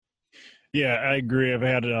Yeah, I agree. I've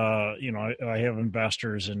had, I have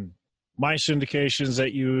investors in my syndications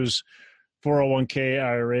that use 401k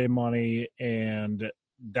IRA money, and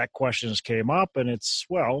that questions came up, and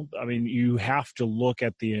you have to look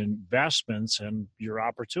at the investments and your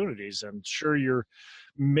opportunities, and sure, you're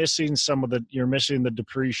missing the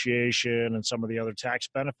depreciation and some of the other tax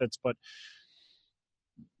benefits, but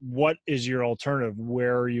what is your alternative?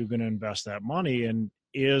 Where are you going to invest that money? And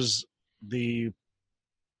is the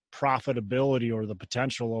profitability or the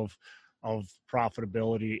potential of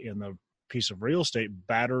profitability in the piece of real estate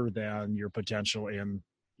better than your potential in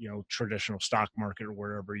traditional stock market or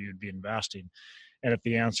wherever you'd be investing? And if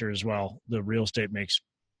the answer is, well, the real estate makes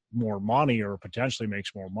more money or potentially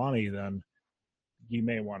makes more money, then you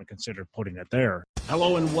may want to consider putting it there.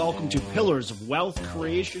 Hello and welcome to Pillars of Wealth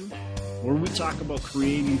Creation, where we talk about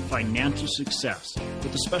creating financial success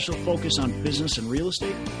with a special focus on business and real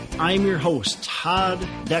estate. I'm your host, Todd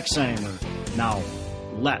Dexheimer. Now,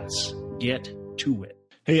 let's get to it.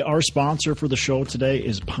 Hey, our sponsor for the show today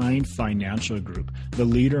is Pine Financial Group, the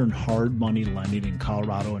leader in hard money lending in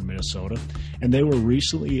Colorado and Minnesota, and they were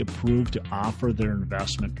recently approved to offer their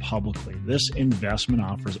investment publicly. This investment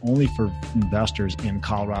offer is only for investors in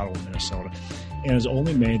Colorado and Minnesota and is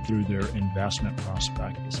only made through their investment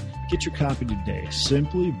prospectus. Get your copy today.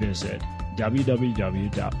 Simply visit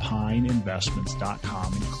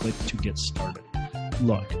www.pineinvestments.com and click to get started.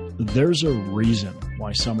 Look, there's a reason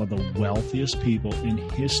why some of the wealthiest people in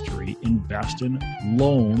history invest in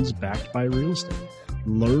loans backed by real estate.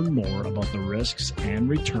 Learn more about the risks and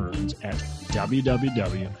returns at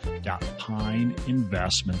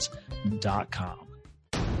www.pineinvestments.com.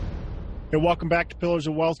 Hey, welcome back to Pillars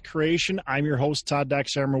of Wealth Creation. I'm your host, Todd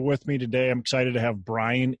Dexheimer. With me today, I'm excited to have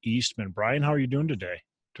Brian Eastman. Brian, how are you doing today?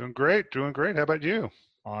 Doing great. How about you?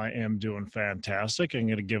 I am doing fantastic. I'm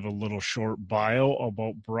going to give a little short bio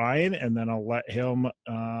about Brian, and then I'll let him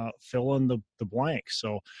fill in the blanks.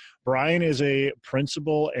 So Brian is a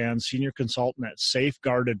principal and senior consultant at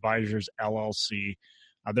Safeguard Advisors, LLC.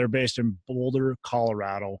 They're based in Boulder,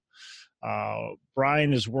 Colorado.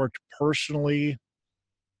 Brian has worked personally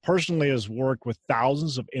has worked with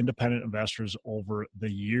thousands of independent investors over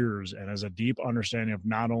the years and has a deep understanding of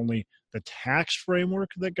not only the tax framework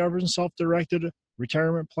that governs self-directed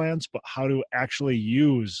retirement plans, but how to actually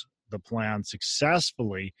use the plan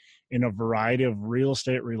successfully in a variety of real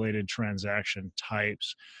estate related transaction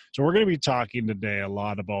types. So we're going to be talking today a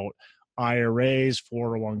lot about IRAs,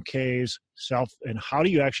 401ks, and how do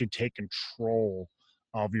you actually take control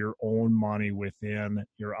of your own money within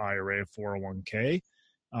your IRA, 401k.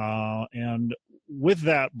 And with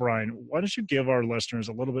that, Brian, why don't you give our listeners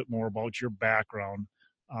a little bit more about your background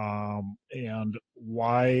and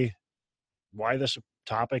why this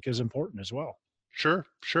topic is important as well? Sure.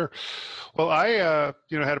 Well, I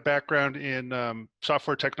had a background in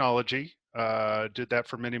software technology. Did that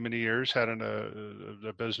for many years. Had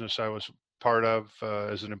a business I was part of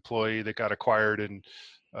as an employee that got acquired in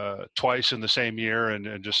twice in the same year,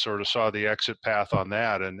 and just sort of saw the exit path on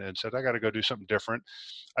that and said, I got to go do something different.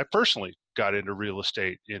 I personally got into real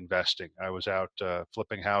estate investing. I was out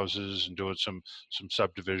flipping houses and doing some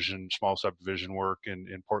small subdivision work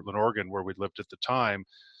in Portland, Oregon, where we lived at the time,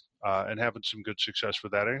 and having some good success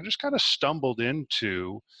with that. And I just kind of stumbled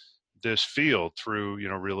into this field through,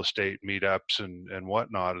 real estate meetups and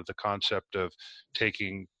whatnot, of the concept of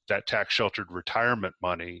taking that tax sheltered retirement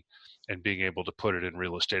money and being able to put it in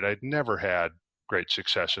real estate. I'd never had great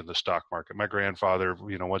success in the stock market. My grandfather,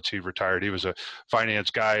 once he retired, he was a finance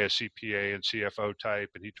guy, a CPA and CFO type,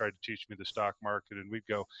 and he tried to teach me the stock market, and we'd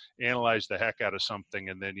go analyze the heck out of something,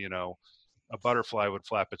 and then, a butterfly would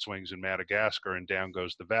flap its wings in Madagascar and down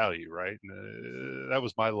goes the value, right? And, that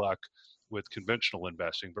was my luck with conventional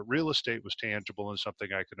investing, but real estate was tangible and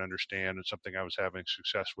something I could understand and something I was having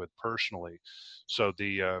success with personally. So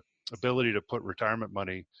the ability to put retirement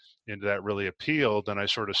money into that really appealed. And I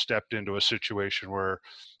sort of stepped into a situation where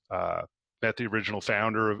met the original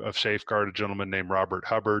founder of Safeguard, a gentleman named Robert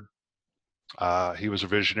Hubbard. He was a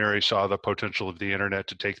visionary, saw the potential of the internet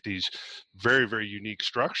to take these very unique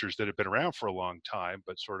structures that had been around for a long time,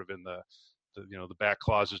 but sort of in the back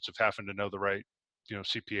closets of having to know the right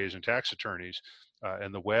CPAs and tax attorneys,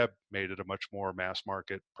 and the web made it a much more mass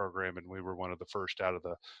market program, and we were one of the first out of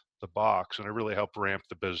the box, and I really helped ramp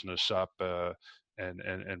the business up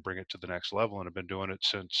and bring it to the next level, and I've been doing it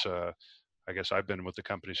since I guess I've been with the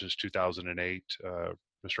company since 2008.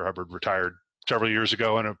 Mr. Hubbard retired several years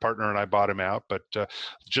ago, and a partner and I bought him out, but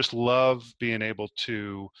just love being able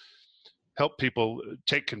to help people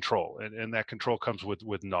take control, and that control comes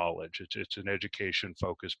with knowledge. It's an education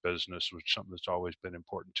focused business, which is something that's always been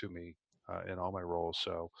important to me. in all my roles.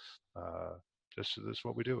 So this is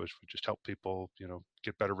what we do, is we just help people,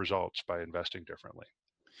 get better results by investing differently.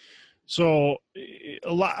 So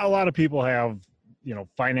a lot of people have,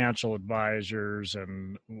 financial advisors,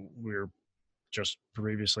 and we're just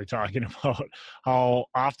previously talking about how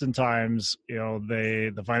oftentimes,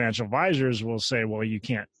 the financial advisors will say, well, you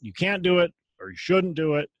can't do it, or you shouldn't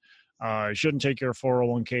do it. You shouldn't take your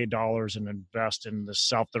 401k dollars and invest in the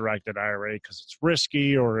self-directed IRA because it's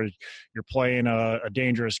risky, or you're playing a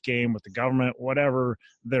dangerous game with the government, whatever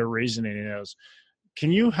their reasoning is.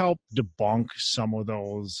 Can you help debunk some of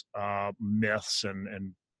those myths,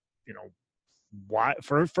 and why?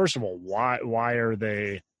 First of all, why are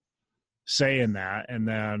they saying that, and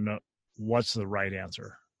then what's the right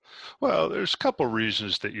answer? Well, there's a couple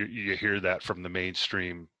reasons that you hear that from the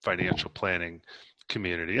mainstream financial planning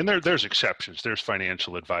community, and there's exceptions. There's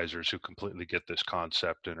financial advisors who completely get this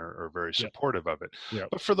concept and are very supportive of it. Yep.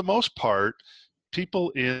 But for the most part,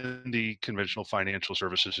 people in the conventional financial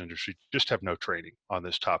services industry just have no training on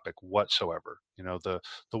this topic whatsoever. The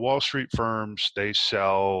Wall Street firms, they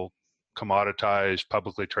sell commoditized,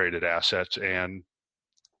 publicly traded assets, and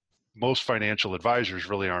most financial advisors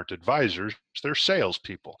really aren't advisors. They're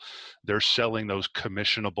salespeople. They're selling those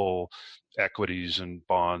commissionable equities and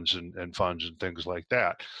bonds and funds and things like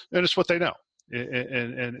that. And it's what they know.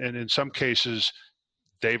 And in some cases,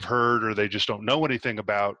 they've heard, or they just don't know anything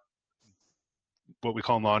about what we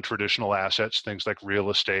call non-traditional assets, things like real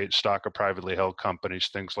estate, stock of privately held companies,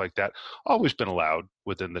 things like that, always been allowed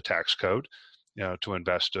within the tax code, to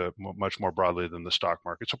invest much more broadly than the stock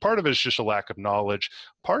market. So part of it is just a lack of knowledge.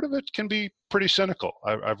 Part of it can be pretty cynical.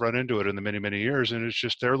 I've run into it in the many, many years, and it's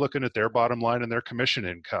just they're looking at their bottom line and their commission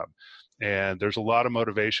income. And there's a lot of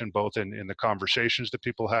motivation both in the conversations that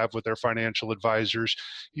people have with their financial advisors.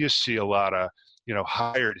 You see a lot of,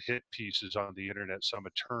 hired hit pieces on the internet, some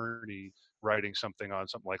attorney writing something on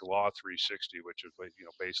something like Law 360, which is,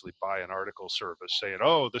 basically buy an article service saying,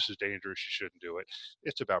 oh, this is dangerous, you shouldn't do it.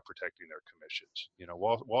 It's about protecting their commissions.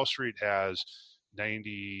 Wall Street has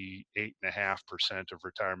 98.5% of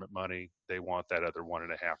retirement money. They want that other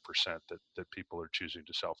 1.5% that people are choosing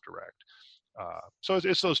to self-direct. So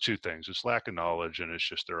it's those two things. It's lack of knowledge, and it's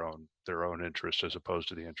just their own interest as opposed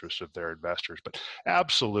to the interest of their investors. But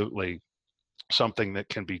absolutely something that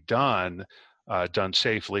can be done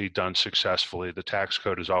safely, done successfully. The tax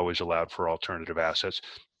code is always allowed for alternative assets.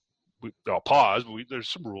 I'll pause. There's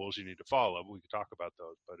some rules you need to follow. We can talk about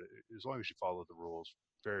those, but as long as you follow the rules,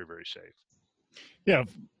 very, very safe. Yeah,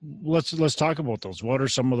 let's talk about those. What are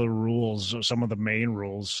some of the rules, some of the main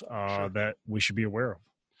rules that we should be aware of?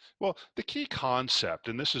 Well, the key concept,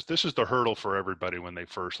 and this is the hurdle for everybody when they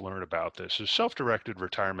first learn about this, is self-directed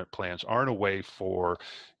retirement plans aren't a way for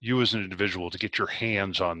you as an individual to get your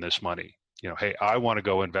hands on this money. Hey, I want to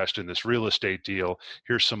go invest in this real estate deal.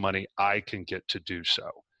 Here's some money I can get to do so.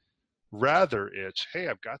 Rather, it's, hey,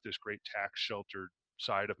 I've got this great tax sheltered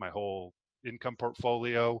side of my whole income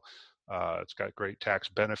portfolio. It's got great tax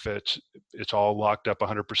benefits. It's all locked up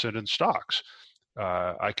 100% in stocks.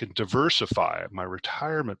 I can diversify. My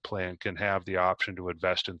retirement plan can have the option to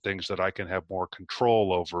invest in things that I can have more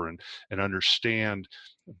control over and understand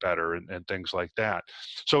better and things like that.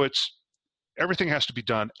 So everything has to be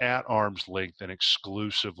done at arm's length and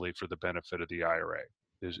exclusively for the benefit of the IRA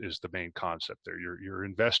is the main concept there. You're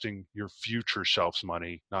investing your future self's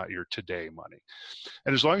money, not your today money.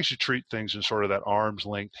 And as long as you treat things in sort of that arm's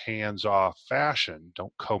length, hands-off fashion,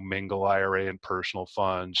 don't commingle IRA and personal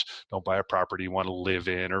funds, don't buy a property you want to live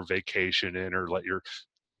in or vacation in or let your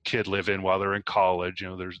kid live in while they're in college.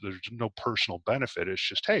 There's no personal benefit. It's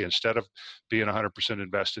just, hey, instead of being 100%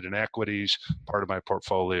 invested in equities, part of my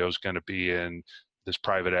portfolio is going to be in this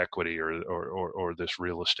private equity or this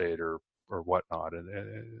real estate or whatnot.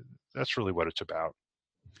 And that's really what it's about.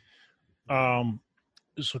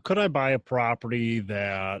 So could I buy a property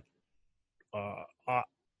that I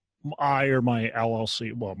or my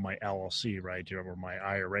LLC, my LLC, right, or my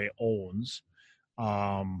IRA owns,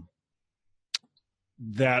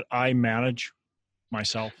 that I manage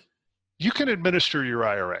myself? You can administer your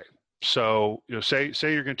IRA. So, say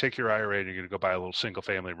you're going to take your IRA and you're going to go buy a little single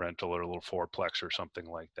family rental or a little fourplex or something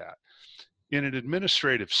like that. In an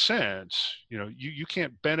administrative sense, you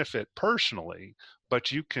can't benefit personally, but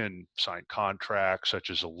you can sign contracts such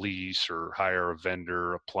as a lease or hire a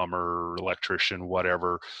vendor, a plumber, electrician,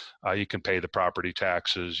 whatever. You can pay the property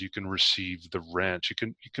taxes. You can receive the rent. You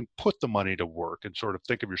can put the money to work and sort of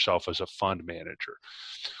think of yourself as a fund manager.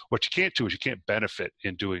 What you can't do is you can't benefit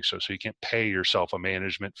in doing so. So you can't pay yourself a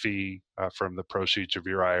management fee from the proceeds of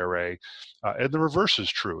your IRA. And the reverse is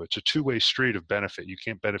true. It's a two-way street of benefit. You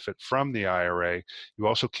can't benefit from the IRA. You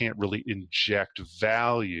also can't really inject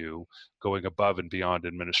value going above and beyond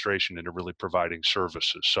administration into really providing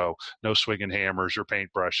services. So no swinging hammers or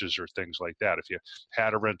paintbrushes or things like that. If you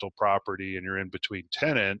had a rental property and you're in between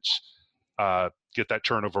tenants, get that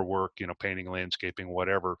turnover work, painting, landscaping,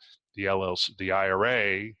 whatever, the LLC, the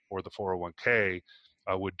IRA or the 401k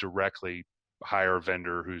would directly hire a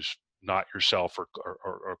vendor who's not yourself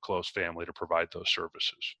or close family to provide those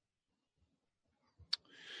services.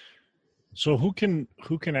 So who can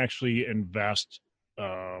actually invest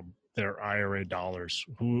their IRA dollars?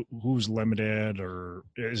 Who's limited, or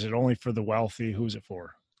is it only for the wealthy? Who's it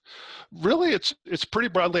for? Really, it's pretty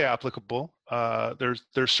broadly applicable.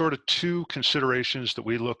 There's sort of two considerations that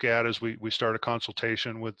we look at as we start a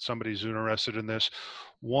consultation with somebody who's interested in this.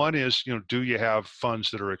 One is, do you have funds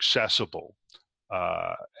that are accessible?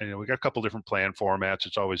 And we got a couple different plan formats.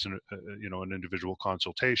 It's always an individual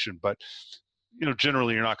consultation, but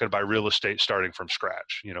generally you're not going to buy real estate starting from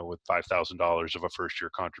scratch, with $5,000 of a first year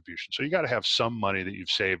contribution. So you got to have some money that you've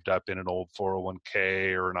saved up in an old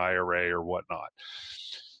 401k or an IRA or whatnot.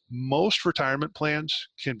 Most retirement plans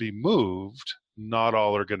can be moved. Not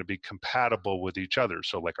all are going to be compatible with each other.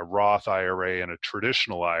 So like a Roth IRA and a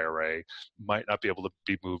traditional IRA might not be able to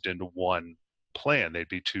be moved into one plan. They'd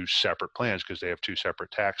be two separate plans because they have two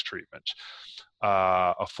separate tax treatments.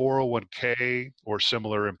 A 401k or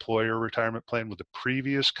similar employer retirement plan with the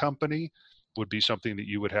previous company would be something that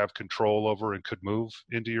you would have control over and could move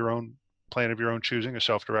into your own plan of your own choosing, a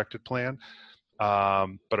self-directed plan.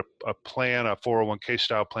 But a 401k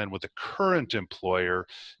style plan with the current employer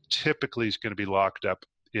typically is going to be locked up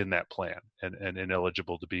in that plan and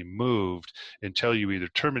ineligible to be moved until you either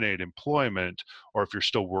terminate employment or if you're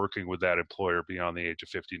still working with that employer beyond the age of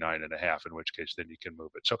 59 and a half, in which case then you can move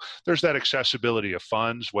it. So there's that accessibility of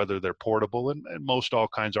funds, whether they're portable, and most all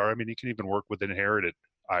kinds are. I mean, you can even work with inherited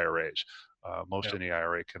IRAs. Any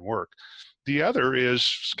IRA can work. The other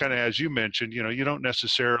is kind of, as you mentioned, you don't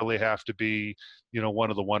necessarily have to be, one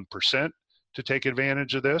of the 1% to take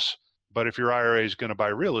advantage of this. But if your IRA is going to buy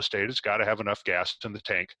real estate, it's got to have enough gas in the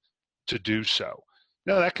tank to do so.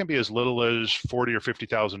 Now, that can be as little as $40,000 or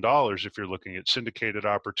 $50,000 if you're looking at syndicated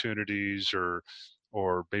opportunities or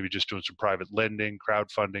maybe just doing some private lending,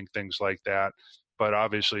 crowdfunding, things like that. But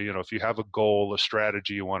obviously, if you have a goal, a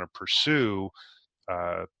strategy you want to pursue,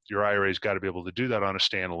 your IRA's got to be able to do that on a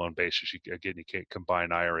standalone basis. You can't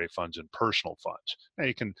combine IRA funds and personal funds. Now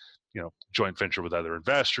you can, joint venture with other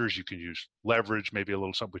investors. You can use leverage, maybe a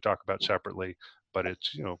little something we talk about separately, but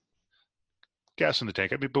it's, gas in the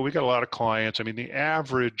tank. I mean, but we got a lot of clients. I mean, the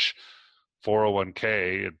average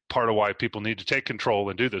 401k, and part of why people need to take control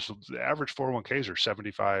and do this, the average 401ks are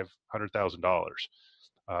 $75,000,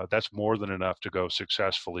 $100,000. That's more than enough to go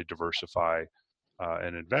successfully diversify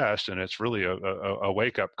and invest, and it's really a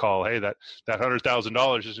wake-up call. Hey, that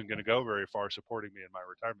 $100,000 isn't going to go very far supporting me in my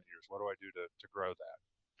retirement years. What do I do to grow that?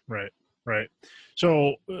 Right.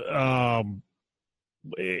 So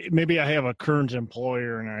maybe I have a current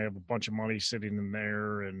employer and I have a bunch of money sitting in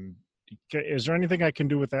there. And is there anything I can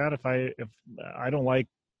do with that if I don't like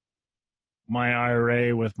my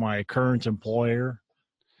IRA with my current employer?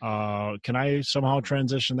 Can I somehow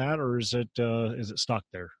transition that, or is it stuck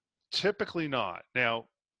there? Typically not. Now,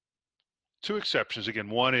 two exceptions. Again,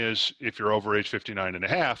 one is if you're over age 59 and a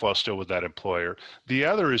half while still with that employer. The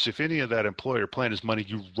other is if any of that employer plan is money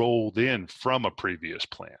you rolled in from a previous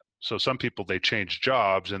plan. So some people, they change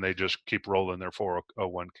jobs and they just keep rolling their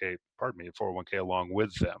 401k along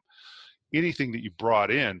with them. Anything that you brought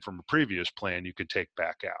in from a previous plan, you can take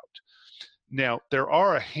back out. Now, there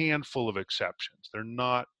are a handful of exceptions. They're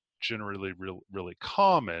not generally really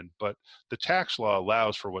common, but the tax law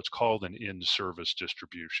allows for what's called an in-service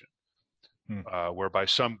distribution. Whereby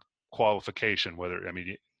some qualification,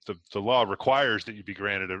 the law requires that you be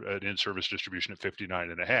granted an in-service distribution at 59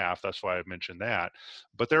 and a half. That's why I mentioned that.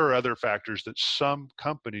 But there are other factors that some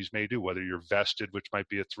companies may do, whether you're vested, which might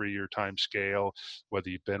be a 3-year time scale, whether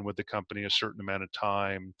you've been with the company a certain amount of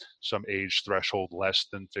time, some age threshold less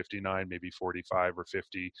than 59, maybe 45 or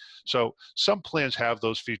 50. So some plans have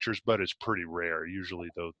those features, but it's pretty rare. Usually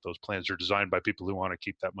those plans are designed by people who want to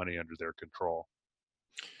keep that money under their control.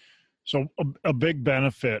 So a big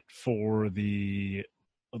benefit for the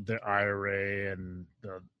IRA and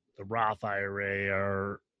the Roth IRA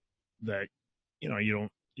are that,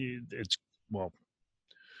 well,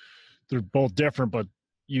 they're both different, but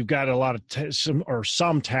you've got a lot of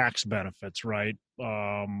some tax benefits, right?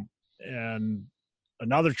 And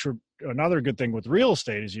another good thing with real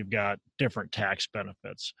estate is you've got different tax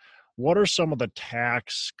benefits. What are some of the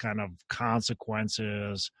tax kind of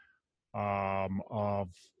consequences of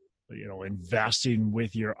investing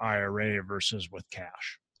with your IRA versus with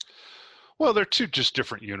cash? Well, they're two just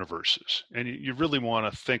different universes, and you really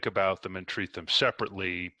want to think about them and treat them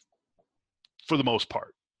separately for the most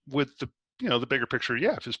part. With the bigger picture,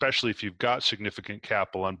 especially if you've got significant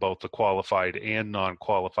capital on both the qualified and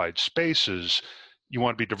non-qualified spaces, you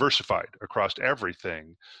want to be diversified across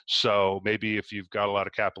everything. So maybe if you've got a lot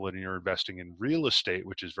of capital and you're investing in real estate,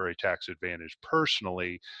 which is very tax advantaged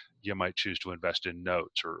personally, you might choose to invest in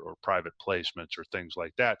notes or private placements or things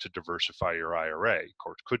like that to diversify your IRA. Of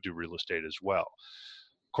course, could do real estate as well.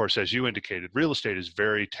 Of course, as you indicated, real estate is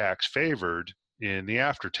very tax favored in the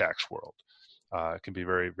after-tax world. It can be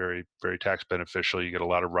very, very, very tax beneficial. You get a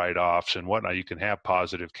lot of write-offs and whatnot. You can have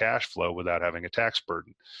positive cash flow without having a tax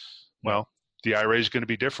burden. Well, the IRA is going to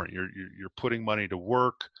be different. You're putting money to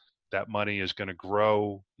work. That money is going to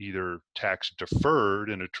grow either tax deferred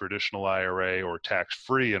in a traditional IRA or tax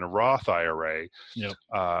free in a Roth IRA. Yep.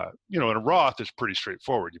 In a Roth, it's pretty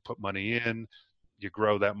straightforward. You put money in, you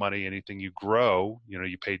grow that money. Anything you grow,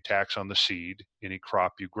 you paid tax on the seed. Any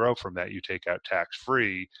crop you grow from that, you take out tax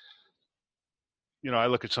free. I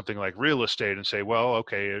look at something like real estate and say, well,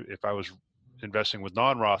 okay, if I was investing with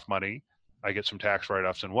non-Roth money, I get some tax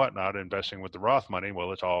write-offs and whatnot. Investing with the Roth money,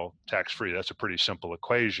 well, it's all tax-free. That's a pretty simple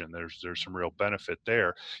equation. There's some real benefit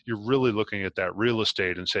there. You're really looking at that real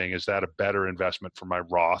estate and saying, is that a better investment for my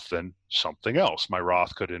Roth than something else my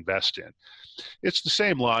Roth could invest in? It's the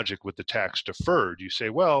same logic with the tax deferred. You say,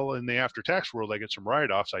 well, in the after-tax world, I get some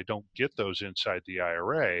write-offs. I don't get those inside the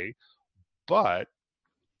IRA, but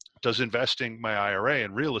does investing my IRA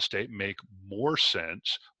in real estate make more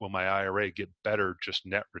sense? Will my IRA get better just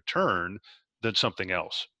net return than something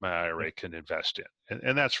else my IRA can invest in?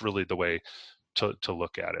 And that's really the way to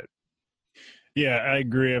look at it. Yeah, I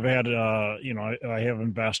agree. I've had, I have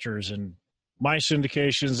investors in my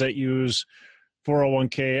syndications that use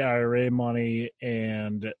 401k IRA money,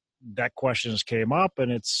 and that questions came up,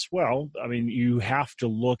 and it's, you have to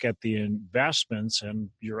look at the investments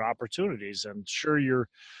and your opportunities, and sure, you're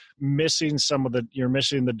missing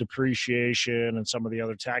the depreciation and some of the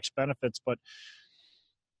other tax benefits, but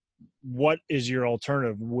what is your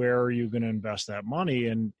alternative? Where are you going to invest that money?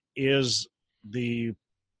 And is the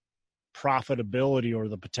profitability or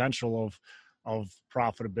the potential of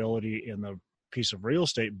profitability in the piece of real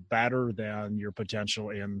estate better than your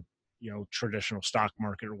potential in traditional stock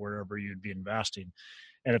market or wherever you'd be investing?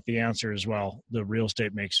 And if the answer is, well, the real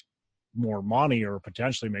estate makes more money or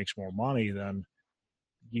potentially makes more money, then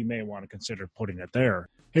you may want to consider putting it there.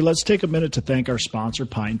 Hey, let's take a minute to thank our sponsor,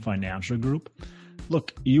 Pine Financial Group.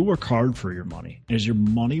 Look, you work hard for your money. Is your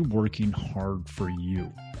money working hard for you?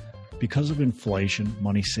 Because of inflation,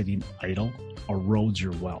 money sitting idle erodes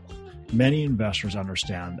your wealth. Many investors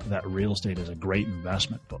understand that real estate is a great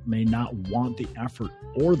investment, but may not want the effort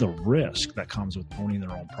or the risk that comes with owning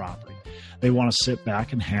their own property. They want to sit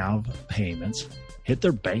back and have payments hit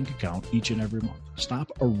their bank account each and every month.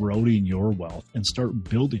 Stop eroding your wealth and start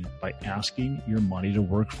building it by asking your money to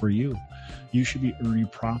work for you. You should be earning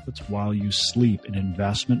profits while you sleep, an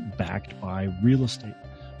investment backed by real estate.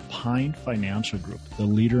 Pine Financial Group, the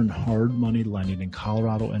leader in hard money lending in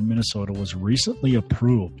Colorado and Minnesota, was recently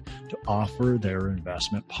approved to offer their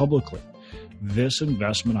investment publicly. This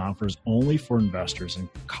investment offer is only for investors in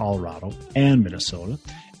Colorado and Minnesota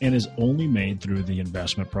and is only made through the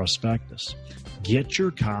investment prospectus. Get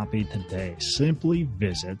your copy today. Simply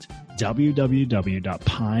visit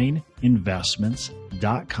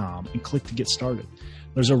www.pineinvestments.com and click to get started.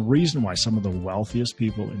 There's a reason why some of the wealthiest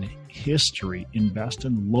people in history invest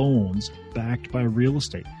in loans backed by real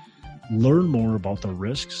estate. Learn more about the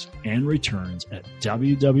risks and returns at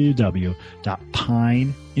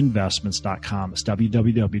www.pineinvestments.com. It's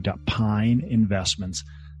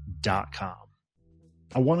www.pineinvestments.com.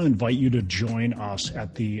 I want to invite you to join us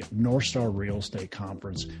at the North Star Real Estate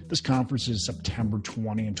Conference. This conference is September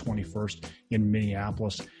 20 and 21st in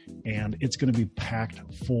Minneapolis, and it's going to be packed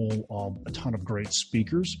full of a ton of great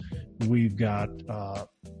speakers. We've got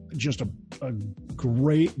just a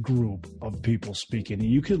great group of people speaking. And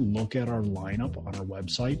you can look at our lineup on our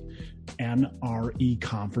website,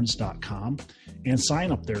 nreconference.com, and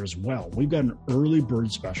sign up there as well. We've got an early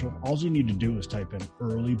bird special. All you need to do is type in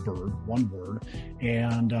early bird, one word,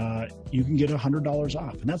 and you can get $100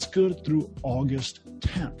 off. And that's good through August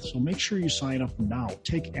 10th. So make sure you sign up now.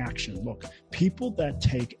 Take action. Look, people that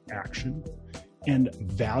take action and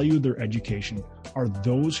value their education are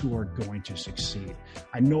those who are going to succeed.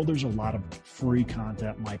 I know there's a lot of free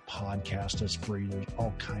content. My podcast is free. There's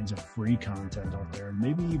all kinds of free content out there, and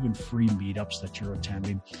maybe even free meetups that you're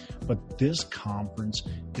attending. But this conference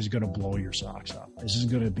is going to blow your socks off. This is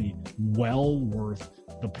going to be well worth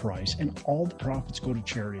the price, and all the profits go to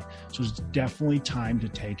charity. So it's definitely time to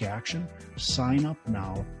take action. Sign up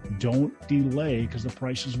now. Don't delay, because the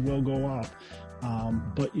prices will go up.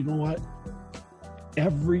 But you know what?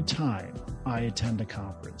 Every time I attend a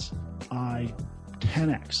conference, I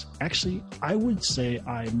 10x. Actually, I would say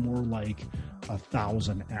I'm more like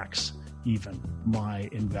 1,000x even my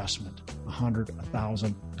investment, 100,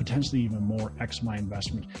 1,000, potentially even more X my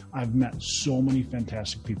investment. I've met so many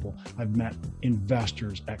fantastic people. I've met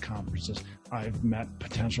investors at conferences. I've met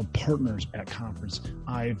potential partners at conference.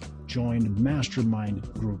 I've joined mastermind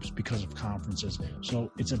groups because of conferences.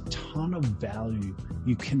 So it's a ton of value.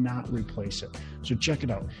 You cannot replace it. So check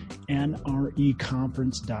it out,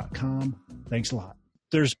 nreconference.com. Thanks a lot.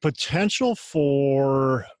 There's potential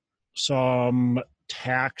for some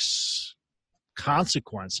tax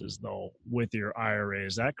consequences, though, with your IRA.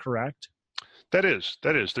 Is that correct? That is.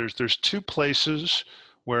 There's two places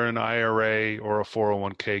where an IRA or a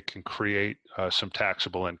 401k can create some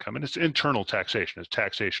taxable income, and it's internal taxation. It's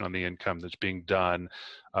taxation on the income that's being done.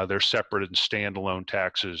 They're separate and standalone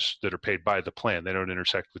taxes that are paid by the plan. They don't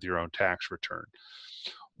intersect with your own tax return.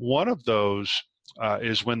 One of those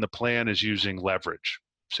is when the plan is using leverage,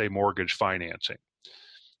 say mortgage financing.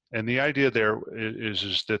 And the idea there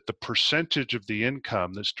is that the percentage of the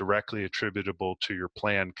income that's directly attributable to your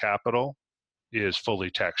plan capital is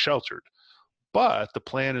fully tax sheltered. But the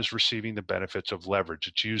plan is receiving the benefits of leverage.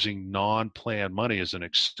 It's using non-plan money as an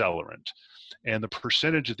accelerant. And the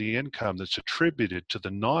percentage of the income that's attributed to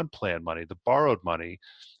the non-plan money, the borrowed money,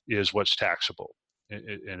 is what's taxable.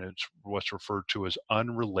 And it's what's referred to as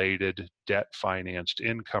unrelated debt financed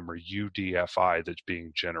income, or UDFI, that's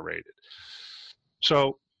being generated.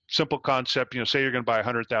 So, simple concept, say you're going to buy a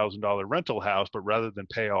 $100,000 rental house, but rather than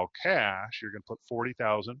pay all cash, you're going to put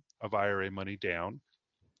 $40,000 of IRA money down,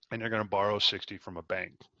 and you're going to borrow $60,000 from a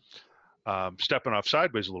bank. Stepping off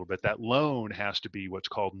sideways a little bit, that loan has to be what's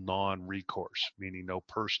called non-recourse, meaning no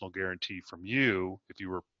personal guarantee from you. If you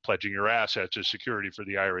were pledging your assets as security for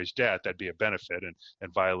the IRA's debt, that'd be a benefit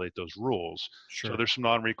and violate those rules. Sure. So there's some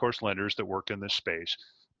non-recourse lenders that work in this space,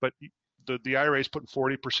 but the IRA is putting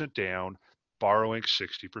 40% down, borrowing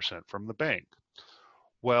 60% from the bank.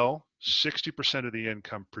 Well, 60% of the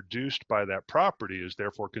income produced by that property is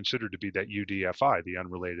therefore considered to be that UDFI, the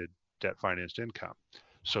unrelated debt financed income.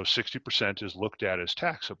 So 60% is looked at as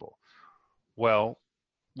taxable. Well,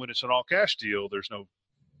 when it's an all cash deal, there's no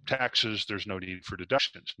taxes, there's no need for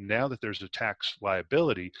deductions. Now that there's a tax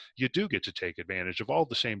liability, you do get to take advantage of all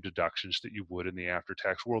the same deductions that you would in the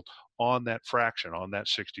after-tax world on that fraction, on that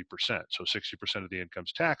 60%. So 60% of the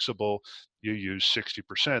income's taxable. You use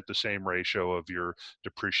 60%, the same ratio of your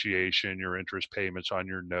depreciation, your interest payments on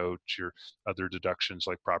your notes, your other deductions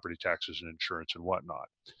like property taxes and insurance and whatnot.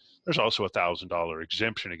 There's also a $1,000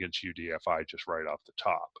 exemption against UDFI just right off the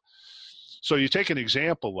top. So you take an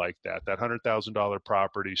example like that $100,000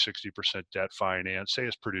 property, 60% debt finance, say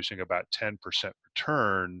it's producing about 10%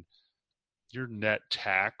 return, your net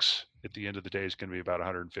tax at the end of the day is going to be about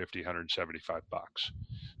 $150, $175.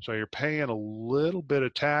 So you're paying a little bit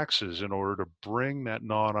of taxes in order to bring that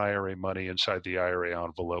non-IRA money inside the IRA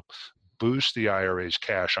envelope, boost the IRA's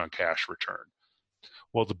cash on cash return.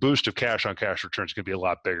 Well, the boost of cash on cash return is going to be a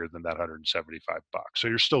lot bigger than that $175. So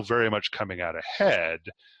you're still very much coming out ahead.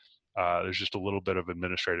 There's just a little bit of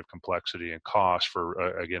administrative complexity and cost for,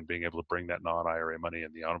 again, being able to bring that non-IRA money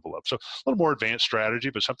in the envelope. So a little more advanced strategy,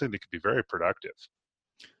 but something that could be very productive.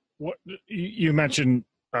 What you mentioned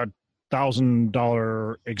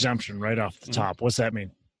 $1,000 exemption right off the top. What's that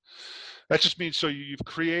mean? That just means, so you've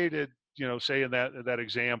created, say in that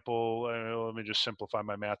example, let me just simplify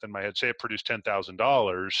my math in my head. Say it produced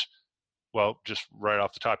 $10,000. Well, just right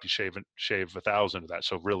off the top, you shave $1,000 of that.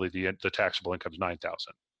 So really, the taxable income is $9,000.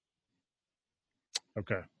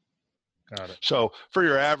 Okay. Got it. So for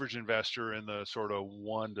your average investor in the sort of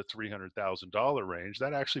 $100,000 to $300,000 range,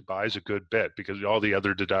 that actually buys a good bit, because all the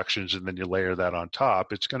other deductions, and then you layer that on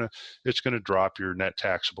top, it's gonna drop your net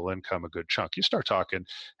taxable income a good chunk. You start talking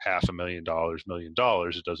 $500,000, $1 million,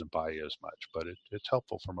 it doesn't buy you as much, but it's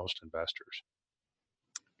helpful for most investors.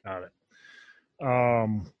 Got it.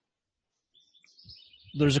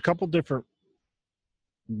 There's a couple different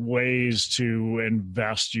ways to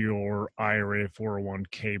invest your IRA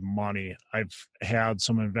 401k money. I've had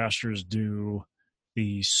some investors do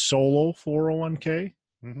the solo 401k,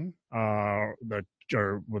 with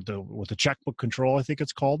the checkbook control, I think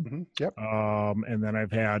it's called. Yep. And then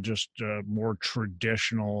I've had just more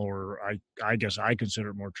traditional, or I guess I consider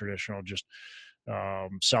it more traditional, just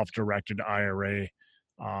self-directed IRA,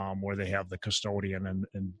 where they have the custodian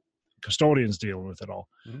and custodians dealing with it all.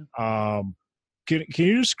 Can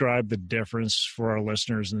you describe the difference for our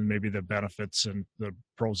listeners, and maybe the benefits and the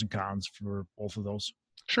pros and cons for both of those?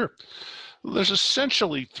 Sure. There's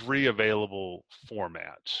essentially 3 available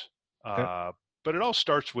formats, but it all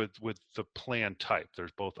starts with the plan type.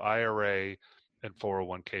 There's both IRA and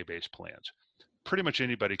 401k based plans. Pretty much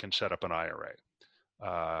anybody can set up an IRA.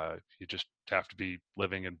 You just have to be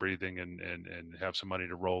living and breathing and have some money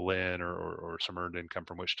to roll in, or some earned income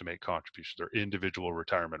from which to make contributions. They're individual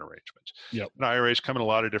retirement arrangements. Yep. And IRAs come in a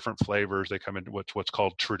lot of different flavors. They come in what's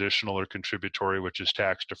called traditional or contributory, which is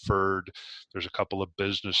tax deferred. There's a couple of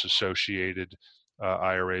business associated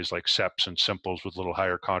IRAs like SEPs and Simples with little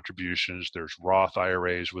higher contributions. There's Roth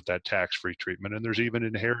IRAs with that tax-free treatment, and there's even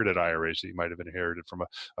inherited IRAs that you might have inherited from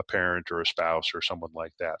a parent or a spouse or someone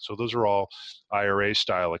like that. So those are all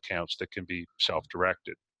IRA-style accounts that can be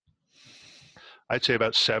self-directed. I'd say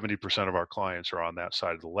about 70% of our clients are on that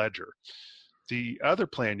side of the ledger. The other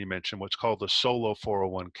plan you mentioned, what's called the solo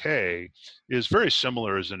 401k, is very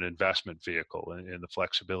similar as an investment vehicle in the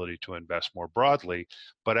flexibility to invest more broadly,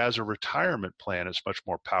 but as a retirement plan, it's much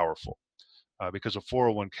more powerful, because a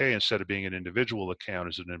 401k, instead of being an individual account,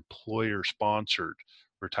 is an employer-sponsored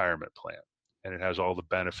retirement plan, and it has all the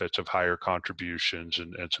benefits of higher contributions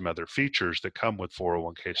and some other features that come with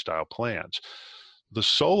 401k style plans. The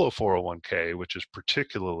solo 401k, which is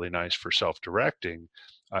particularly nice for self-directing,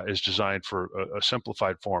 is designed for a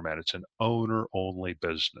simplified format. It's an owner-only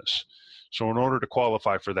business. So in order to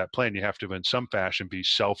qualify for that plan, you have to, in some fashion, be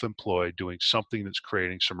self-employed, doing something that's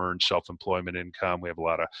creating some earned self-employment income. We have a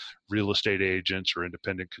lot of real estate agents or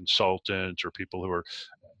independent consultants or people who are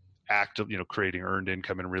active, creating earned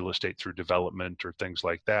income in real estate through development or things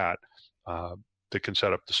like that. That can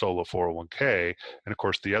set up the solo 401k. And of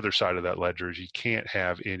course, the other side of that ledger is you can't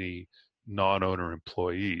have any non-owner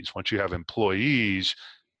employees. Once you have employees,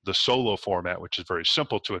 the solo format, which is very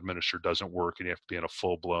simple to administer, doesn't work, and you have to be in a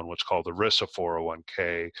full-blown what's called the ERISA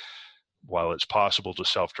 401k. While it's possible to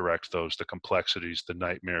self-direct those, the complexities, the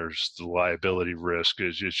nightmares, the liability risk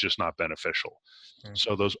is just not beneficial.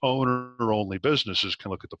 So those owner-only businesses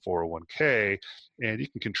can look at the 401k, and you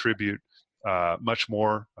can contribute much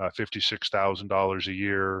more, $56,000 a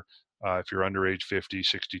year if you're under age 50,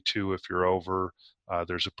 62 if you're over.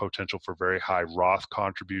 There's a potential for very high Roth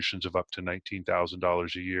contributions of up to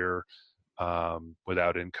 $19,000 a year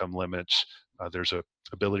without income limits. There's a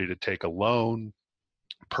ability to take a loan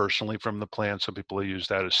personally from the plan. Some people use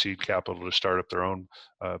that as seed capital to start up their own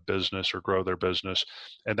business or grow their business.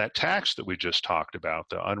 And that tax that we just talked about,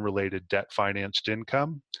 the unrelated debt financed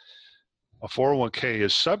income, a 401k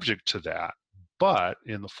is subject to that. But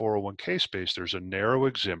in the 401k space, there's a narrow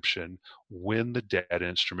exemption when the debt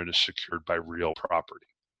instrument is secured by real property,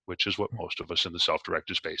 which is what most of us in the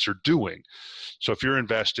self-directed space are doing. So if you're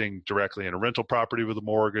investing directly in a rental property with a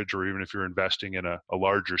mortgage, or even if you're investing in a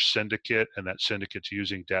larger syndicate and that syndicate's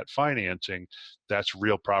using debt financing, that's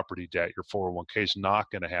real property debt. Your 401k is not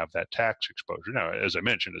going to have that tax exposure. Now, as I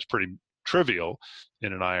mentioned, it's pretty trivial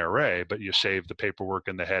in an IRA, but you save the paperwork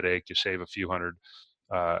and the headache, you save a few hundred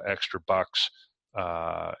extra bucks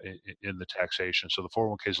in the taxation. So the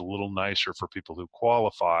 401k is a little nicer for people who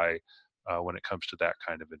qualify when it comes to that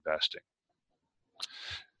kind of investing.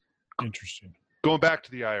 Interesting. Going back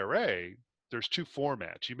to the IRA, there's 2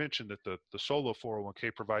 formats. You mentioned that the solo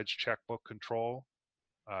 401k provides checkbook control.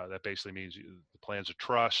 That basically means the plan's a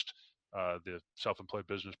trust. The self-employed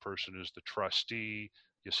business person is the trustee.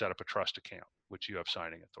 You set up a trust account, which you have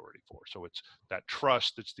signing authority for. So it's that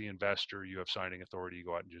trust that's the investor. You have signing authority. You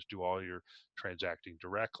go out and just do all your transacting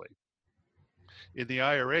directly. In the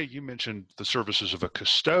IRA, you mentioned the services of a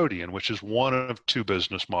custodian, which is one of 2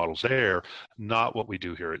 business models there, not what we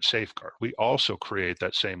do here at Safeguard. We also create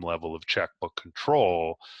that same level of checkbook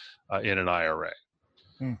control in an IRA.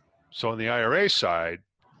 So on the IRA side,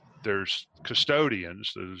 there's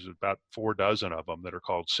custodians. There's about 4 dozen of them that are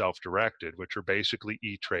called self-directed, which are basically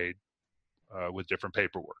E-Trade with different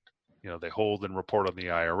paperwork. They hold and report on the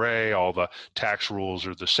IRA. All the tax rules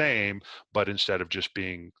are the same, but instead of just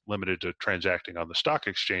being limited to transacting on the stock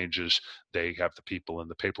exchanges, they have the people and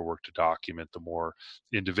the paperwork to document the more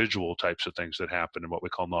individual types of things that happen in what we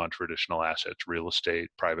call non-traditional assets, real estate,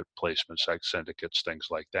 private placements, like syndicates, things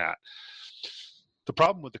like that. The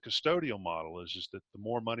problem with the custodial model is that the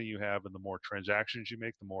more money you have and the more transactions you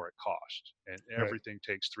make, the more it costs. And everything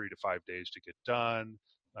takes 3 to 5 days to get done.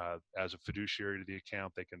 As a fiduciary to the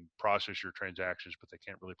account, they can process your transactions, but they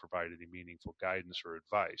can't really provide any meaningful guidance or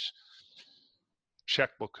advice.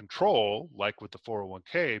 Checkbook control, like with the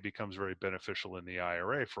 401k, becomes very beneficial in the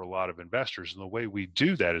IRA for a lot of investors. And the way we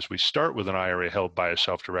do that is we start with an IRA held by a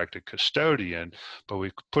self-directed custodian, but we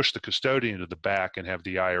push the custodian to the back and have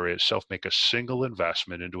the IRA itself make a single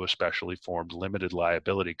investment into a specially formed limited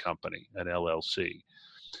liability company, an LLC.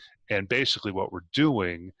 And basically what we're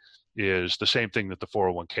doing is the same thing that the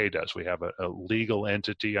 401k does. We have a legal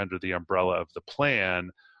entity under the umbrella of the plan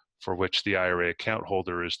for which the IRA account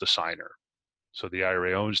holder is the signer. So the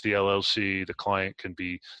IRA owns the LLC. The client can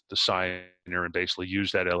be the signer and basically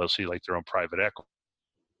use that LLC like their own private equity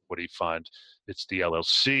fund. It's the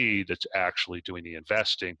LLC that's actually doing the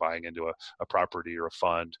investing, buying into a property or a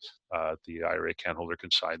fund. The IRA account holder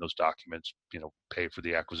can sign those documents, pay for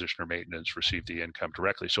the acquisition or maintenance, receive the income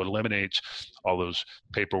directly. So it eliminates all those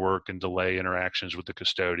paperwork and delay interactions with the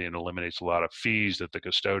custodian, eliminates a lot of fees that the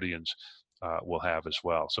custodians will have as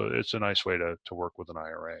well. So it's a nice way to work with an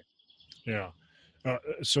IRA. Yeah.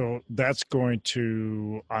 So that's going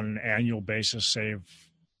to, on an annual basis, save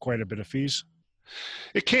quite a bit of fees?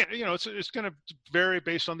 It can't, it's going to vary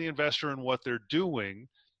based on the investor and what they're doing.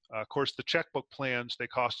 Of course, the checkbook plans, they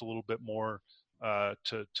cost a little bit more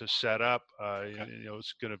to set up.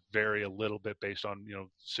 It's going to vary a little bit based on,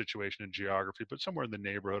 situation and geography, but somewhere in the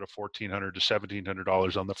neighborhood of $1,400 to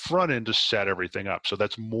 $1,700 on the front end to set everything up. So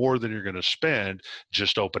that's more than you're going to spend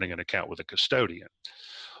just opening an account with a custodian.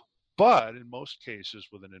 But in most cases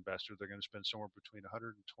with an investor, they're going to spend somewhere between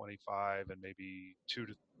 $125 and maybe $200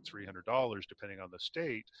 to $300, depending on the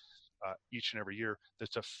state, each and every year.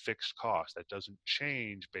 That's a fixed cost that doesn't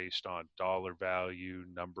change based on dollar value,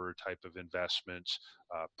 number, type of investments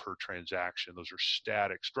per transaction. Those are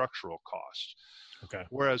static structural costs. Okay.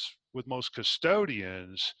 Whereas with most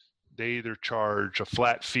custodians, they either charge a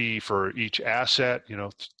flat fee for each asset,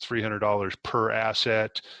 $300 per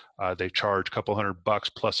asset. They charge a couple $100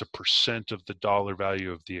 plus a percent of the dollar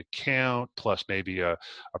value of the account, plus maybe a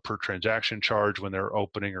per transaction charge when they're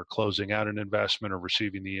opening or closing out an investment or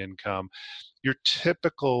receiving the income. Your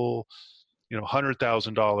typical,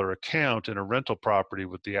 $100,000 account in a rental property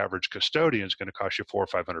with the average custodian is going to cost you $400 or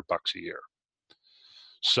 $500 a year.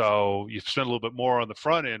 So you spend a little bit more on the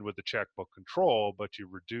front end with the checkbook control, but you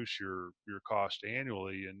reduce your cost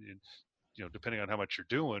annually, and depending on how much you're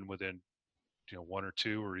doing within 1 or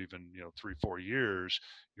 2 or even 3-4 years,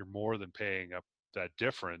 you're more than paying up that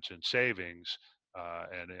difference in savings.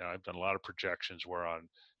 And I've done a lot of projections where on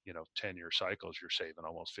 10-year cycles you're saving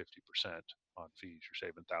almost 50% on fees. You're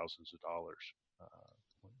saving thousands of dollars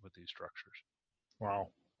with these structures. Wow.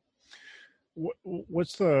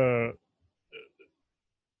 What's the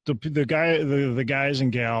guys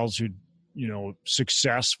and gals who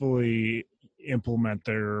successfully implement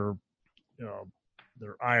their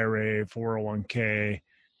IRA, 401k,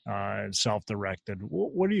 and self-directed?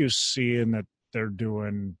 What are you seeing that they're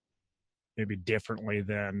doing maybe differently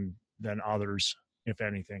than others, if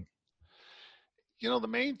anything? The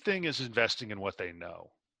main thing is investing in what they know.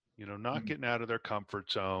 Not getting out of their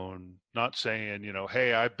comfort zone, not saying,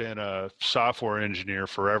 hey, I've been a software engineer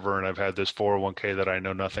forever and I've had this 401k that I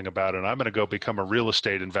know nothing about, and I'm going to go become a real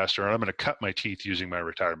estate investor and I'm going to cut my teeth using my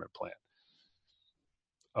retirement plan.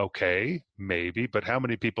 Okay, maybe, but how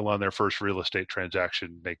many people on their first real estate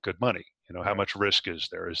transaction make good money? How much risk is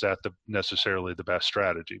there? Is that necessarily the best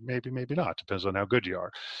strategy? Maybe, maybe not. Depends on how good you are.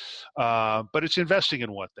 But it's investing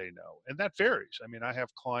in what they know, and that varies. I mean, I have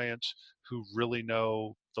clients who really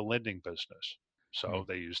know the lending business, so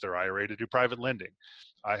they use their IRA to do private lending.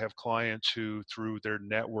 I have clients who, through their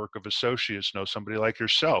network of associates, know somebody like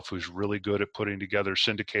yourself who's really good at putting together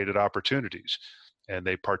syndicated opportunities, and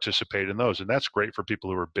they participate in those. And that's great for people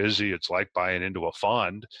who are busy. It's like buying into a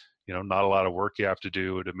fund. Not a lot of work you have to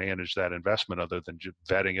do to manage that investment other than just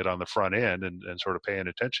vetting it on the front end and sort of paying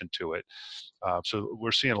attention to it. So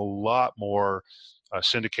we're seeing a lot more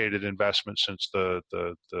syndicated investments since the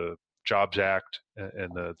Jobs Act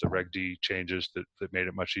and the Reg D changes that made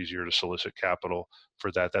it much easier to solicit capital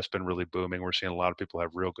for that. That's been really booming. We're seeing a lot of people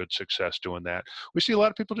have real good success doing that. We see a lot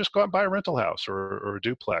of people just go out and buy a rental house or a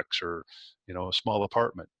duplex or, a small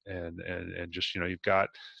apartment and just, you've got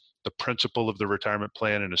the principle of the retirement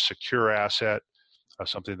plan in a secure asset,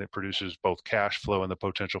 something that produces both cash flow and the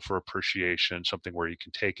potential for appreciation, something where you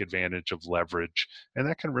can take advantage of leverage, and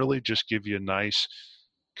that can really just give you nice,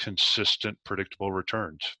 consistent, predictable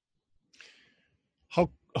returns.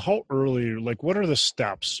 How early, like what are the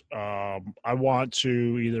steps? I want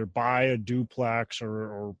to either buy a duplex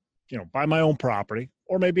or buy my own property,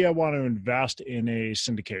 or maybe I want to invest in a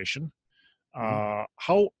syndication.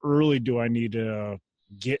 How early do I need to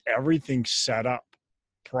get everything set up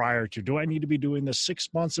prior to? Do I need to be doing this 6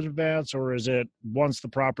 months in advance, or is it once the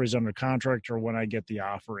property is under contract or when I get the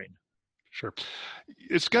offering? Sure.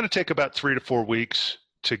 It's going to take about 3 to 4 weeks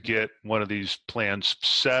to get one of these plans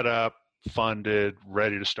set up, funded,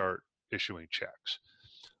 ready to start issuing checks.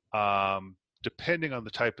 Depending on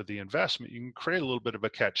the type of the investment, you can create a little bit of a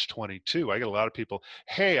catch-22. I get a lot of people,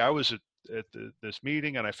 hey, I was at this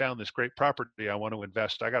meeting and I found this great property I want to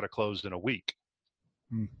invest. I got to close in a week.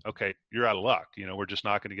 Okay, you're out of luck. We're just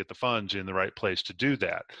not going to get the funds in the right place to do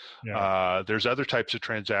that. Yeah. There's other types of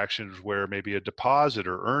transactions where maybe a deposit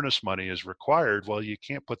or earnest money is required. Well, you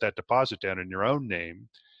can't put that deposit down in your own name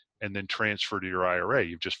and then transfer to your IRA.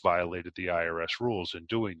 You've just violated the IRS rules in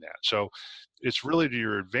doing that. So it's really to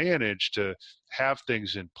your advantage to have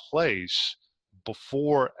things in place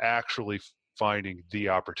before actually finding the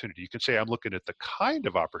opportunity. You can say, I'm looking at the kind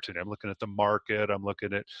of opportunity. I'm looking at the market. I'm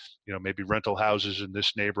looking at, maybe rental houses in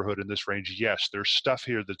this neighborhood, in this range. Yes, there's stuff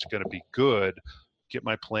here that's going to be good. Get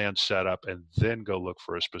my plan set up and then go look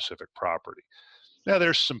for a specific property. Now,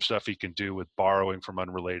 there's some stuff you can do with borrowing from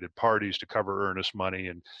unrelated parties to cover earnest money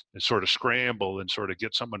and sort of scramble and sort of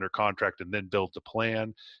get something under contract and then build the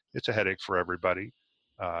plan. It's a headache for everybody.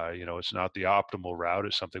 It's not the optimal route.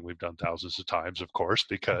 It's something we've done thousands of times, of course,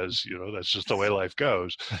 because, that's just the way life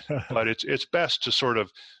goes. But it's best to sort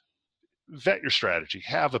of vet your strategy,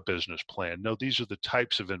 have a business plan. Know these are the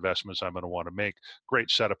types of investments I'm going to want to make.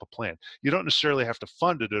 Great, set up a plan. You don't necessarily have to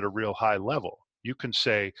fund it at a real high level. You can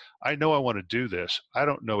say, I know I want to do this. I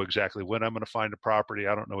don't know exactly when I'm going to find a property.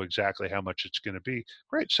 I don't know exactly how much it's going to be.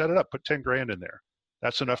 Great, set it up. Put 10 grand in there.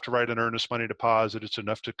 That's enough to write an earnest money deposit. It's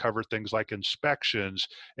enough to cover things like inspections.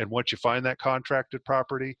 And once you find that contracted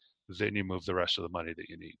property, then you move the rest of the money that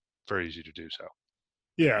you need. Very easy to do so.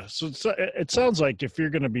 Yeah. So it sounds like if you're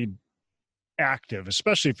going to be active,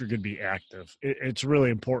 especially if you're going to be active, it's really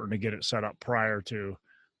important to get it set up prior to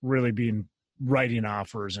really being writing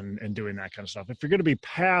offers and doing that kind of stuff. If you're going to be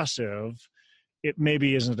passive, it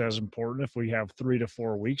maybe isn't as important. If we have 3 to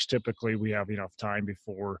 4 weeks, typically we have enough time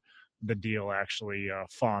before the deal actually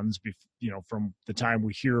funds, from the time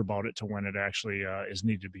we hear about it to when it actually is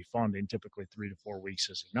needed to be funding. Typically 3 to 4 weeks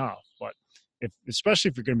is enough. But especially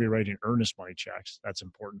if you're going to be writing earnest money checks, that's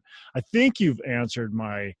important. I think you've answered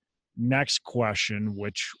my next question,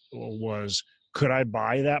 which was, could I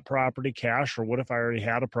buy that property cash, or what if I already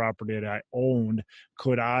had a property that I owned?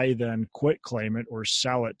 Could I then quit claim it or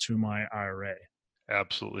sell it to my IRA?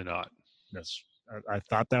 Absolutely not. I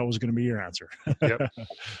thought that was going to be your answer. Yep.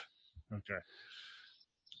 Okay.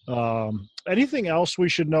 Anything else we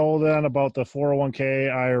should know then about the 401k,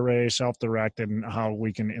 IRA, self-directed, and how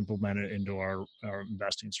we can implement it into our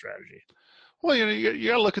investing strategy? Well, you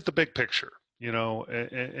got to look at the big picture.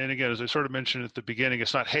 And again, as I sort of mentioned at the beginning,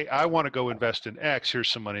 it's not, hey, I want to go invest in X, here's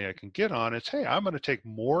some money I can get on. It's, hey, I'm going to take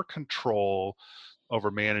more control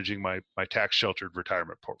over managing my tax sheltered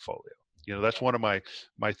retirement portfolio. That's one of my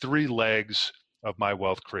 3 legs of my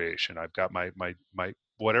wealth creation. I've got my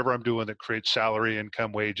whatever I'm doing that creates salary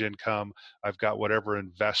income, wage income. I've got whatever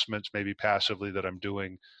investments, maybe passively, that I'm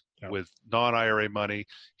doing with non-IRA money.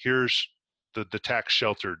 Here's the tax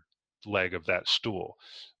sheltered leg of that stool.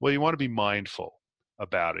 Well, you want to be mindful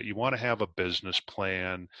about it. You want to have a business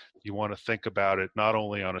plan. You want to think about it not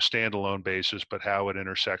only on a standalone basis, but how it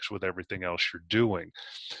intersects with everything else you're doing.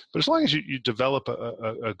 But as long as you develop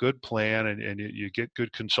a good plan and you get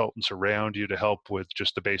good consultants around you to help with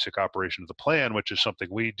just the basic operation of the plan, which is something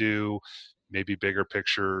we do, maybe bigger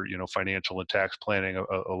picture, financial and tax planning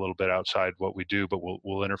a little bit outside what we do, but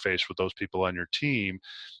we'll interface with those people on your team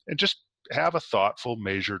and just have a thoughtful,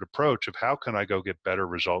 measured approach of how can I go get better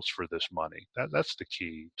results for this money. That's the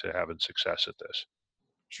key to having success at this.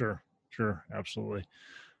 Sure. Absolutely.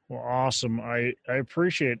 Well, awesome. I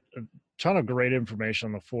appreciate a ton of great information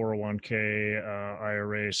on the 401k,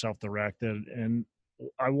 IRA, self-directed. And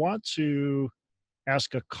I want to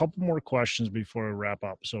ask a couple more questions before we wrap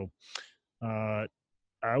up. So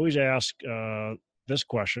I always ask this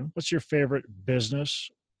question: what's your favorite business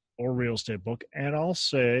or real estate book? And I'll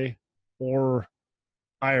say, or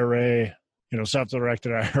IRA,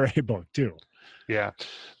 self-directed IRA book too. Yeah.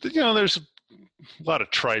 There's a lot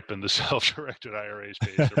of tripe in the self-directed IRA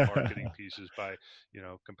space. They're marketing pieces by,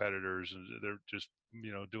 competitors, and they're just,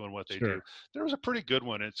 doing what they Sure. do. There was a pretty good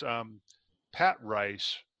one. It's Pat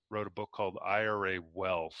Rice wrote a book called IRA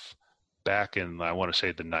Wealth back in, I want to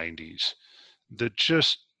say, the 90s, that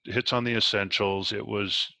just hits on the essentials. It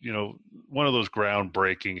was, one of those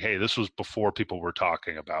groundbreaking, hey, this was before people were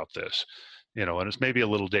talking about this, and it's maybe a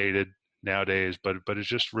little dated nowadays, but it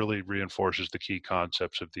just really reinforces the key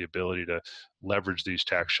concepts of the ability to leverage these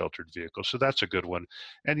tax sheltered vehicles. So that's a good one.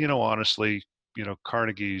 And, honestly,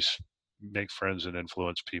 Carnegie's Make Friends and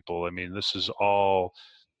Influence People. I mean, this is all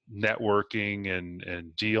networking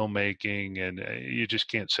and deal making, and you just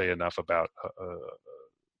can't say enough about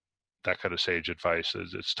that kind of sage advice.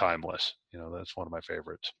 It's timeless. That's one of my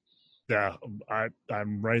favorites. Yeah,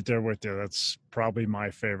 I'm right there with you. That's probably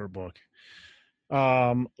my favorite book.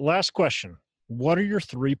 Last question. What are your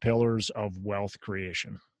 3 pillars of wealth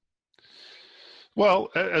creation? Well,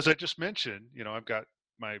 as I just mentioned, I've got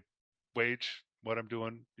my wage, what I'm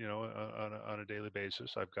doing, on a daily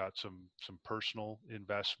basis. I've got some personal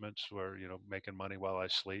investments where, making money while I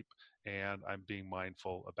sleep, and I'm being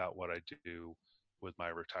mindful about what I do with my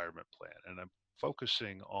retirement plan. And I'm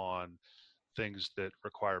focusing on things that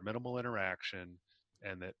require minimal interaction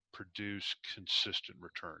and that produce consistent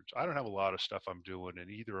returns. I don't have a lot of stuff I'm doing in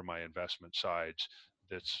either of my investment sides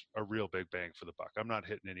that's a real big bang for the buck. I'm not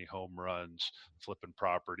hitting any home runs, flipping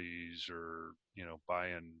properties, or,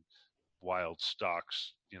 buying wild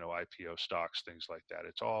stocks, IPO stocks, things like that.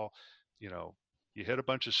 It's all, you hit a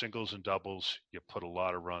bunch of singles and doubles, you put a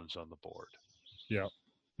lot of runs on the board. Yeah.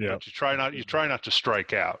 Yeah. But you try not to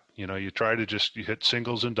strike out. You try to you hit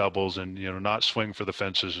singles and doubles, and, not swing for the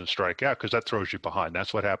fences and strike out, because that throws you behind.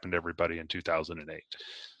 That's what happened to everybody in 2008.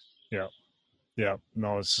 Yeah. Yeah.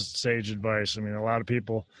 No, it's sage advice. I mean, a lot of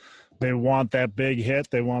people, they want that big hit.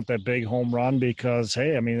 They want that big home run because,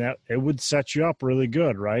 hey, I mean, that it would set you up really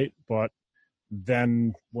good, right? But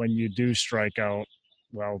then when you do strike out,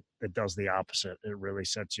 well, it does the opposite. It really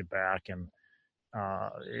sets you back, and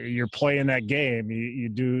you're playing that game. You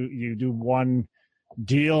do one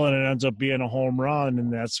deal and it ends up being a home run,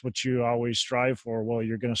 and that's what you always strive for. Well,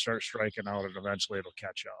 you're going to start striking out, and eventually it'll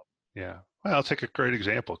catch up. Yeah. Well, I'll take a great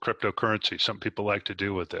example: cryptocurrency. Some people like to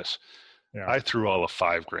do with this. Yeah. I threw all of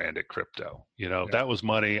 $5,000 at crypto. Yeah. That was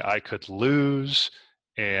money I could lose,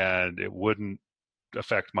 and it wouldn't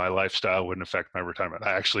affect my lifestyle, wouldn't affect my retirement.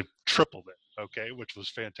 I actually tripled it, okay, which was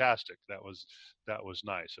fantastic. That was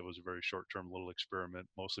nice. It was a very short-term little experiment,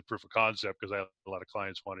 mostly proof of concept, because I had a lot of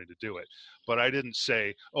clients wanting to do it. But I didn't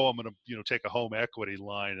say, oh, I'm going to take a home equity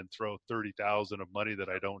line and throw 30,000 of money that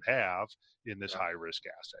I don't have in this high-risk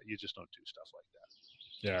asset. You just don't do stuff like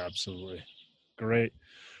that. Yeah, absolutely. Great.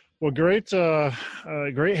 Well, great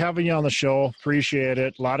having you on the show. Appreciate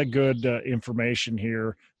it. A lot of good information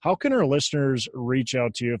here. How can our listeners reach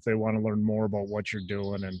out to you if they want to learn more about what you're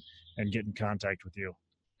doing and get in contact with you?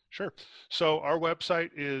 Sure. So our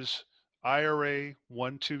website is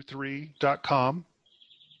IRA123.com.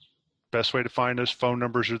 Best way to find us. Phone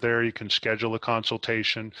numbers are there. You can schedule a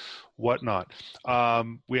consultation, whatnot.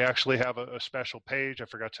 We actually have a special page. I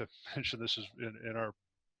forgot to mention this is in our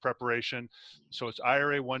preparation. So it's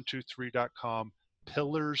IRA123.com,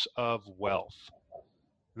 Pillars of Wealth.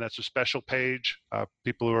 And that's a special page.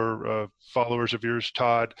 People who are followers of yours,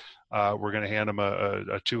 Todd, we're going to hand them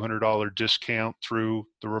a $200 discount through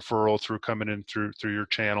the referral, through coming in through your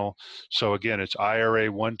channel. So again, it's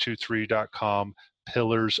IRA123.com,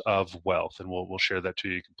 Pillars of Wealth, and we'll share that to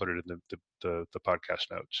you. You can put it in the podcast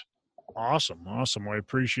notes. Awesome. I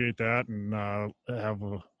appreciate that, and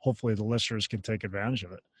hopefully the listeners can take advantage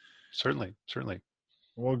of it. Certainly.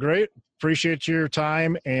 Well, great. Appreciate your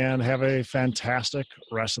time, and have a fantastic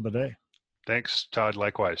rest of the day. Thanks, Todd.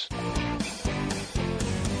 Likewise.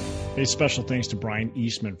 Hey, special thanks to Brian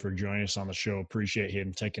Eastman for joining us on the show. Appreciate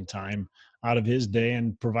him taking time out of his day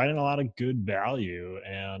and providing a lot of good value.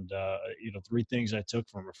 And, 3 things I took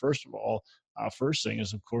from it. First of all, first thing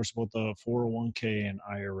is, of course, about the 401k and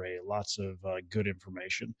IRA. Lots of good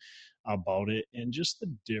information about it, and just the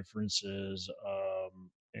differences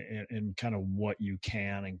and kind of what you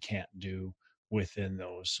can and can't do within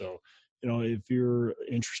those. So, if you're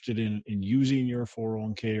interested in using your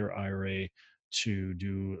 401k or IRA to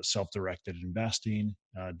do self-directed investing,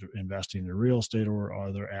 investing in real estate or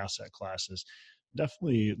other asset classes,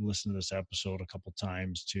 definitely listen to this episode a couple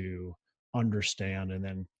times to understand, and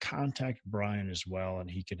then contact Brian as well, and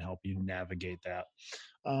he can help you navigate that.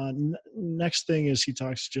 Next thing is he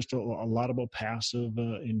talks just a lot about passive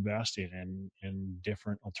investing and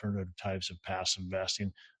different alternative types of passive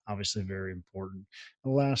investing. Obviously, very important. The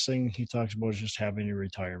last thing he talks about is just having a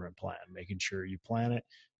retirement plan, making sure you plan it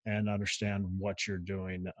and understand what you're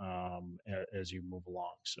doing as you move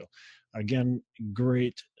along. So, again,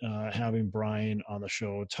 great having Brian on the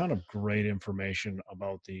show. A ton of great information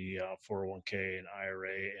about the 401k and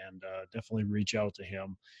IRA, and definitely reach out to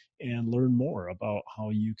him and learn more about how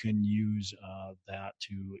you can use that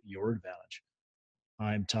to your advantage.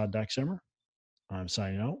 I'm Todd Dexheimer. I'm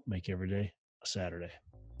signing out. Make every day a Saturday.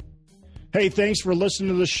 Hey, thanks for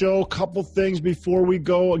listening to the show. A couple things before we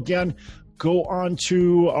go. Again, go on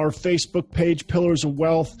to our Facebook page, Pillars of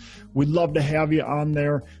Wealth. We'd love to have you on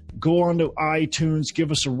there. Go on to iTunes,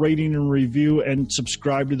 give us a rating and review, and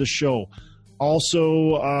subscribe to the show.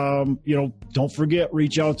 Also, don't forget,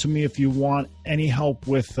 reach out to me if you want any help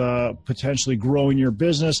with potentially growing your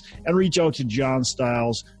business, and reach out to John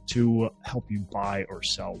Stiles to help you buy or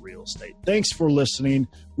sell real estate. Thanks for listening.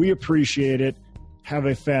 We appreciate it. Have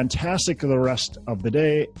a fantastic the rest of the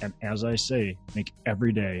day. And as I say, make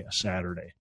every day a Saturday.